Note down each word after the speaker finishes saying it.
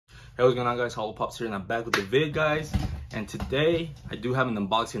Hey, what's going on, guys? Hollow Pops here, and I'm back with the vid, guys. And today I do have an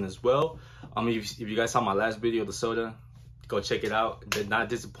unboxing as well. If you guys saw my last video, the soda, go check it out. It did not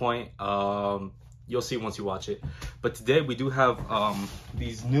disappoint. You'll see once you watch it. But today we do have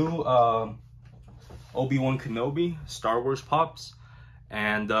these new Obi-Wan Kenobi Star Wars pops,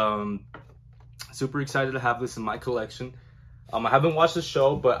 and super excited to have this in my collection. I haven't watched the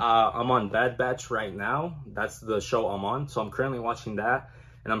show, but I'm on Bad Batch right now. That's the show I'm on, so I'm currently watching that.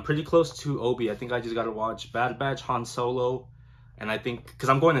 And I'm pretty close to Obi. I think I just got to watch Bad Batch, Han Solo, and I think, because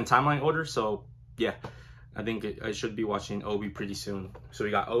I'm going in timeline order, so yeah, I think I should be watching Obi pretty soon. So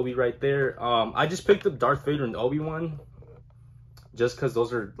we got Obi right there. I just picked up Darth Vader and Obi-Wan just because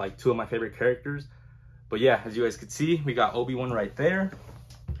those are like two of my favorite characters. But yeah, as you guys can see, we got Obi-Wan right there,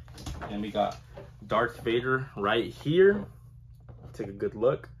 and we got Darth Vader right here. Take a good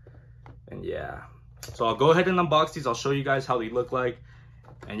look, and yeah. So I'll go ahead and unbox these. I'll show you guys how they look like.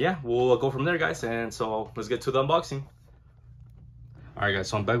 And yeah, we'll go from there, guys. And so let's get to the unboxing. All right, guys,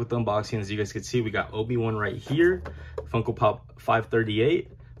 so I'm back with the unboxing. As you guys can see, we got Obi-Wan right here, Funko Pop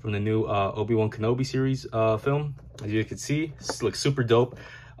 538 from the new Obi-Wan Kenobi series film. As you can see, this looks super dope.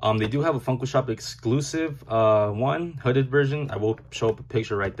 They do have a Funko Shop exclusive one, hooded version. I will show up a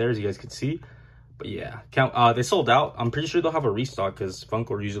picture right there, as you guys can see. But yeah, they sold out. I'm pretty sure they'll have a restock because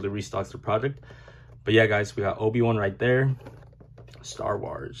Funko usually restocks their product. But yeah, guys, we got Obi-Wan right there. Star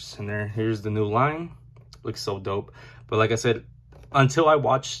Wars, and here's the new line. Looks so dope. But like I said, until I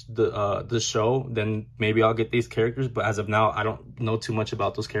watch the show, then maybe I'll get these characters. But as of now, I don't know too much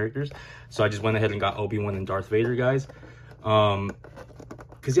about those characters, so I just went ahead and got Obi-Wan and Darth Vader, guys.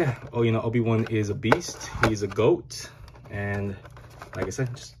 Because yeah, you know, Obi-Wan is a beast. He's a goat, and like I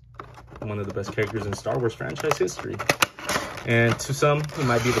said, just one of the best characters in Star Wars franchise history. And to some, he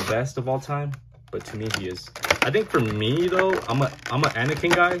might be the best of all time, but to me, he is. I think for me though, I'm an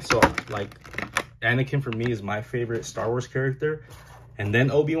Anakin guy, so like Anakin for me is my favorite Star Wars character, and then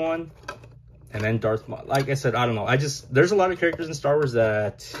Obi-Wan, and then Darth Maul. Like I said, I don't know. There's a lot of characters in Star Wars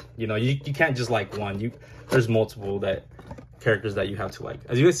that, you know, you can't just like one. There's multiple characters that you have to like.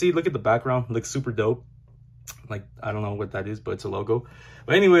 As you guys see, look at the background, it looks super dope. Like, I don't know what that is, but it's a logo.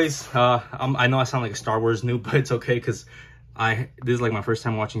 But anyways, I know I sound like a Star Wars noob, but it's okay because this is like my first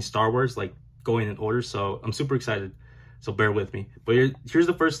time watching Star Wars, like going in order, so I'm super excited, so bear with me. But here's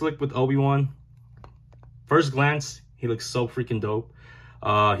the first look with Obi-Wan. First glance, he looks so freaking dope.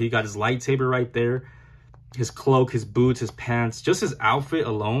 He got his lightsaber right there, his cloak, his boots, his pants, just his outfit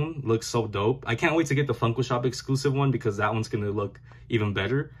alone looks so dope. I can't wait to get the Funko Shop exclusive one because that one's gonna look even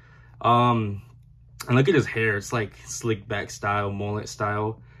better. And look at his hair, it's like slick back style, mullet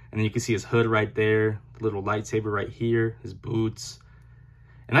style, and then you can see his hood right there, little lightsaber right here, his boots.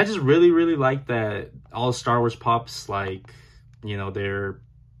 And I just really, really like that all Star Wars pops, like, you know, they're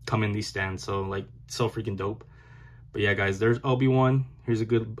come in these stands. So, like, so freaking dope. But yeah, guys, there's Obi-Wan. Here's a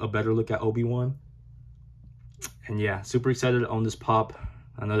better look at Obi-Wan. And yeah, super excited to own this pop.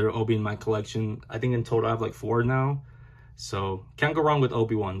 Another Obi in my collection. I think in total I have like 4 now. So, can't go wrong with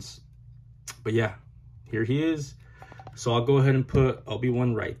Obi-Wans. But yeah, here he is. So, I'll go ahead and put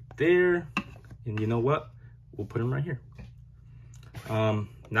Obi-Wan right there. And you know what? We'll put him right here.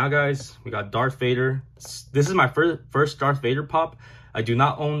 Now, guys, we got Darth Vader. This is my first Darth Vader pop. I do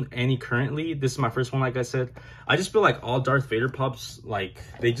not own any currently. This is my first one, like I said. I just feel like all Darth Vader pops, like,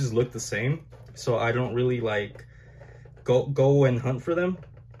 they just look the same. So I don't really, like, go and hunt for them.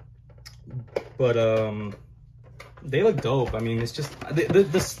 But, they look dope. I mean, it's just,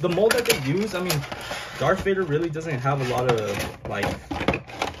 the mold that they use, I mean, Darth Vader really doesn't have a lot of, like,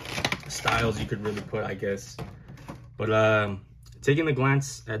 styles you could really put, I guess. But, taking a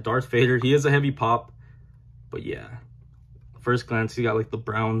glance at Darth Vader, he is a heavy pop, but yeah, first glance, he got like the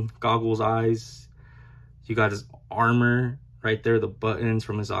brown goggles eyes, you got his armor right there, the buttons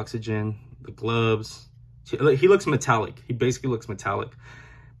from his oxygen, the gloves. He looks metallic. He basically looks metallic.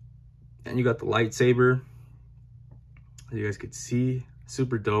 And you got the lightsaber, as you guys could see,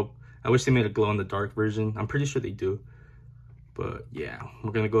 super dope. I wish they made a glow in the dark version. I'm pretty sure they do. But yeah,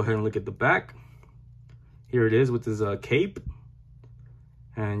 we're gonna go ahead and look at the back. Here it is with his cape.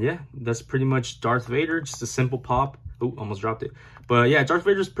 And yeah, that's pretty much Darth Vader, just a simple pop. Oh, almost dropped it. But yeah, Darth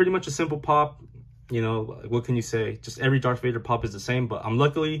Vader is pretty much a simple pop. You know, what can you say? Just every Darth Vader pop is the same, but I'm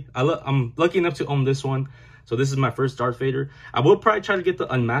lucky enough to own this one. So this is my first Darth Vader. I will probably try to get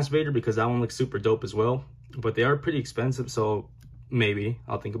the Unmasked Vader because that one looks super dope as well. But they are pretty expensive, so maybe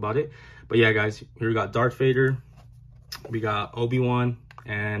I'll think about it. But yeah, guys, here we got Darth Vader. We got Obi-Wan.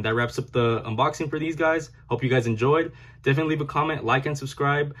 And that wraps up the unboxing for these guys. Hope you guys enjoyed. Definitely leave a comment, like, and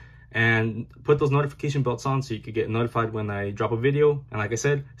subscribe. and put those notification bells on so you can get notified when I drop a video. And like I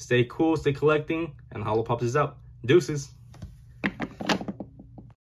said, stay cool, stay collecting, and Holopops is out. Deuces.